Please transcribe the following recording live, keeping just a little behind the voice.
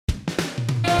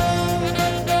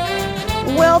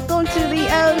Welcome to the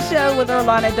O Show with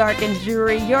Orlana Dark and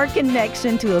Jury, your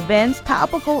connection to events,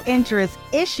 topical interests,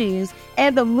 issues,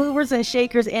 and the movers and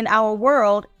shakers in our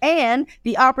world, and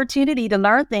the opportunity to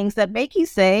learn things that make you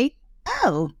say,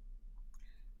 oh.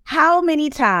 How many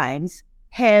times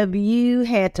have you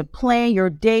had to plan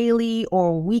your daily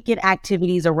or weekend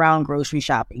activities around grocery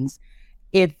shoppings?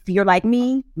 If you're like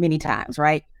me, many times,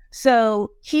 right?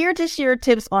 So here to share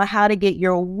tips on how to get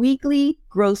your weekly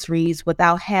groceries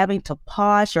without having to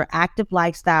pause your active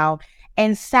lifestyle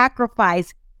and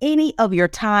sacrifice any of your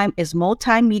time is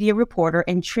multimedia reporter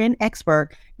and trend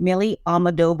expert, Millie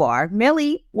Almodovar.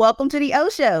 Millie, welcome to the O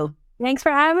Show. Thanks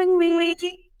for having me.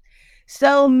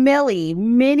 So Millie,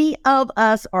 many of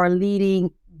us are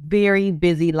leading very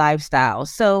busy lifestyles.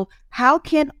 So how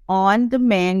can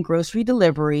on-demand grocery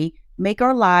delivery make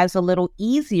our lives a little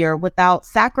easier without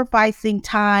sacrificing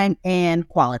time and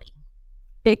quality?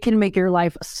 It can make your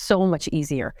life so much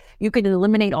easier. You can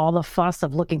eliminate all the fuss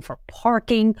of looking for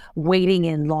parking, waiting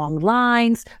in long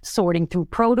lines, sorting through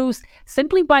produce,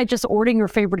 simply by just ordering your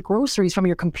favorite groceries from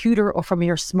your computer or from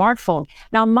your smartphone.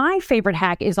 Now, my favorite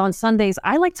hack is on Sundays,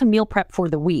 I like to meal prep for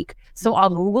the week. So I'll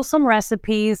Google some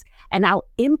recipes and I'll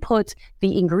input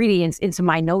the ingredients into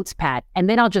my notes pad, and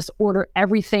then I'll just order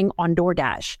everything on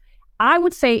DoorDash. I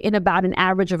would say in about an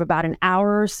average of about an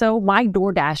hour or so, my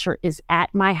DoorDasher is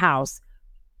at my house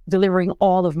delivering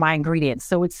all of my ingredients.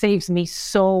 So it saves me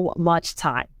so much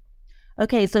time.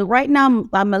 Okay, so right now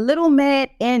I'm a little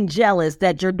mad and jealous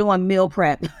that you're doing meal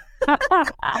prep.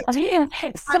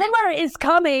 Summer is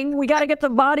coming. We got to get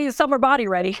the summer body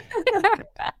ready.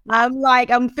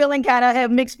 I'm feeling kind of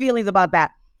have mixed feelings about that.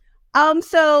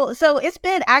 So it's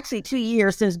been actually 2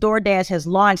 years since DoorDash has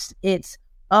launched its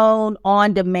own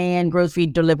on-demand grocery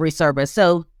delivery service.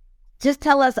 So just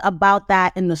tell us about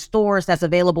that in the stores that's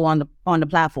available on the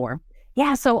platform.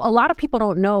 Yeah, so a lot of people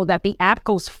don't know that the app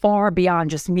goes far beyond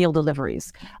just meal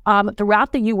deliveries.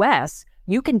 Throughout the U.S.,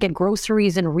 you can get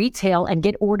groceries in retail and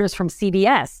get orders from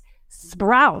CVS,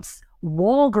 Sprouts,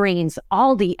 Walgreens,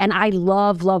 Aldi, and I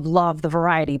love the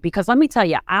variety, because let me tell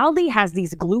you, Aldi has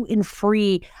these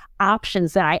gluten-free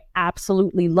options that I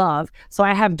absolutely love. So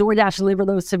I have DoorDash deliver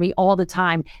those to me all the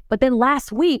time. But then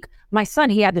last week, my son,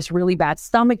 he had this really bad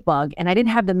stomach bug, and I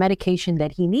didn't have the medication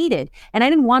that he needed, and I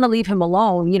didn't want to leave him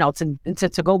alone,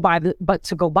 to go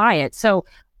buy it. So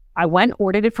I went,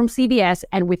 ordered it from CVS,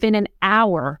 and within an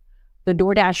hour, the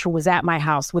DoorDasher was at my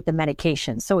house with the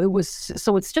medication.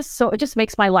 It just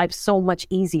makes my life so much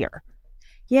easier.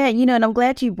 Yeah, and I'm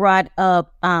glad you brought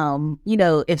up,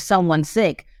 if someone's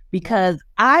sick, because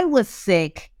I was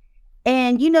sick,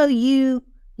 and you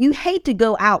hate to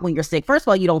go out when you're sick. First of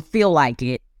all, you don't feel like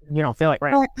it. You don't feel like,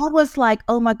 right? But I was like,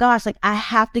 oh my gosh, like I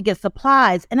have to get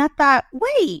supplies, and I thought,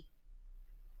 wait,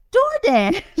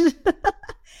 DoorDash.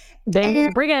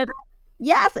 Bring it.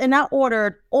 Yes, and I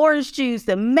ordered orange juice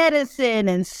and medicine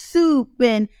and soup,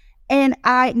 and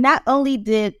I not only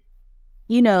did,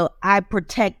 I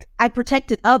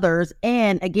protected others,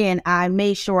 and again, I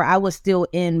made sure I was still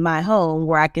in my home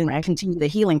where I can continue the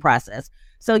healing process.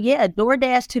 So yeah,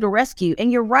 DoorDash to the rescue.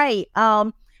 And you're right,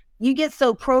 you get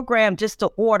so programmed just to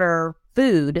order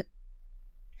food,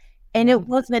 and it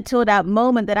wasn't until that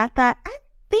moment that I thought, I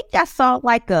think I saw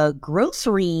like a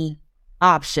grocery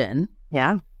option.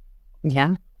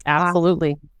 Yeah,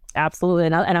 absolutely. Absolutely.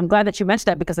 And I'm glad that you mentioned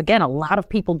that, because again, a lot of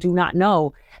people do not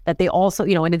know that they also,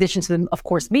 in addition to, of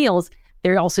course, meals,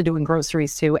 they're also doing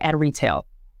groceries too at retail.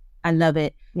 I love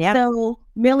it. Yeah. So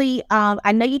Millie,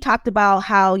 I know you talked about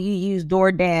how you use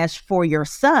DoorDash for your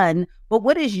son, but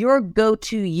what is your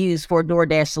go-to use for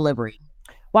DoorDash delivery?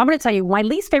 Well, I'm going to tell you, my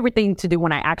least favorite thing to do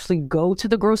when I actually go to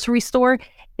the grocery store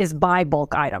is buy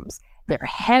bulk items. They're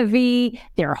heavy,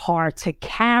 they're hard to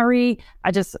carry.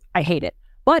 I hate it.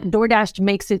 But DoorDash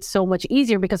makes it so much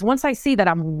easier, because once I see that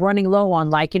I'm running low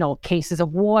on cases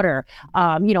of water,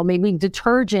 maybe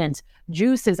detergent,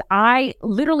 juices, I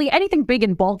literally anything big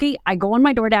and bulky, I go on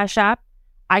my DoorDash app,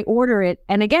 I order it.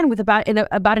 And again, with about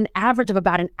an average of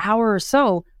about an hour or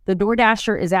so, the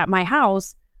DoorDasher is at my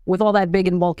house with all that big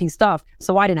and bulky stuff.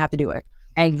 So I didn't have to do it.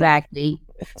 Exactly.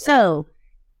 So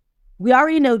we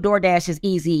already know DoorDash is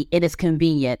easy. It is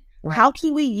convenient. Right. How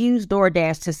can we use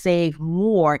DoorDash to save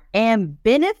more and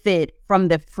benefit from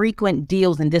the frequent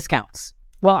deals and discounts?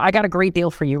 Well, I got a great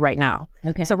deal for you right now.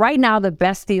 Okay. So right now, the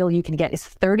best deal you can get is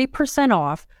 30%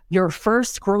 off your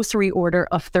first grocery order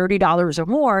of $30 or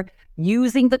more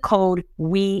using the code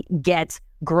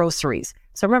WeGetGroceries.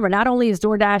 So remember, not only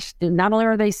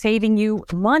are they saving you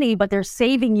money, but they're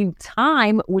saving you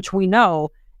time, which we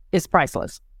know is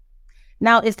priceless.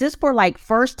 Now, is this for like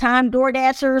first-time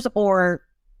DoorDashers or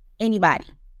anybody?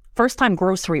 first-time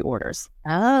grocery orders.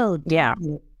 Oh, Yeah.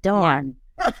 darn.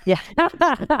 Yeah.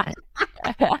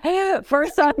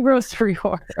 First-time grocery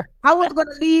order. I was going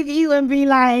to leave you and be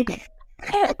like,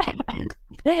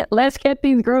 let's get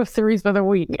these groceries for the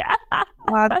week.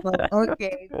 awesome.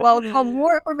 Okay. Well, for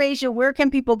more information, where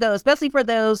can people go, especially for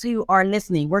those who are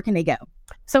listening? Where can they go?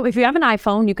 So if you have an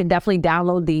iPhone, you can definitely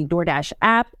download the DoorDash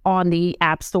app on the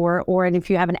App Store, or if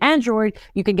you have an Android,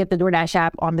 you can get the DoorDash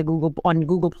app on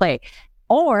Google Play,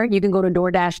 or you can go to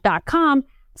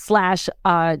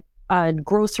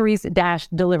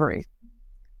DoorDash.com/groceries-delivery.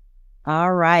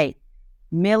 All right.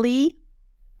 Millie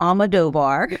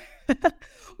Almodovar,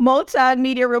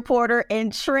 multimedia reporter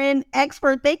and trend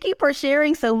expert. Thank you for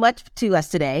sharing so much to us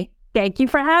today. Thank you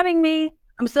for having me.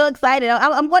 I'm so excited.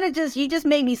 I'm going to you just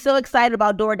made me so excited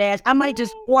about DoorDash. I might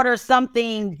just order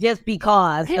something just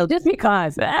because. So just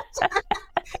because.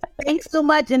 Thanks so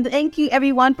much. And thank you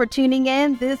everyone for tuning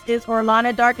in. This is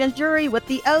Orlana Darkins Jury with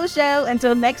The O Show.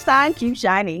 Until next time, keep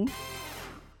shining.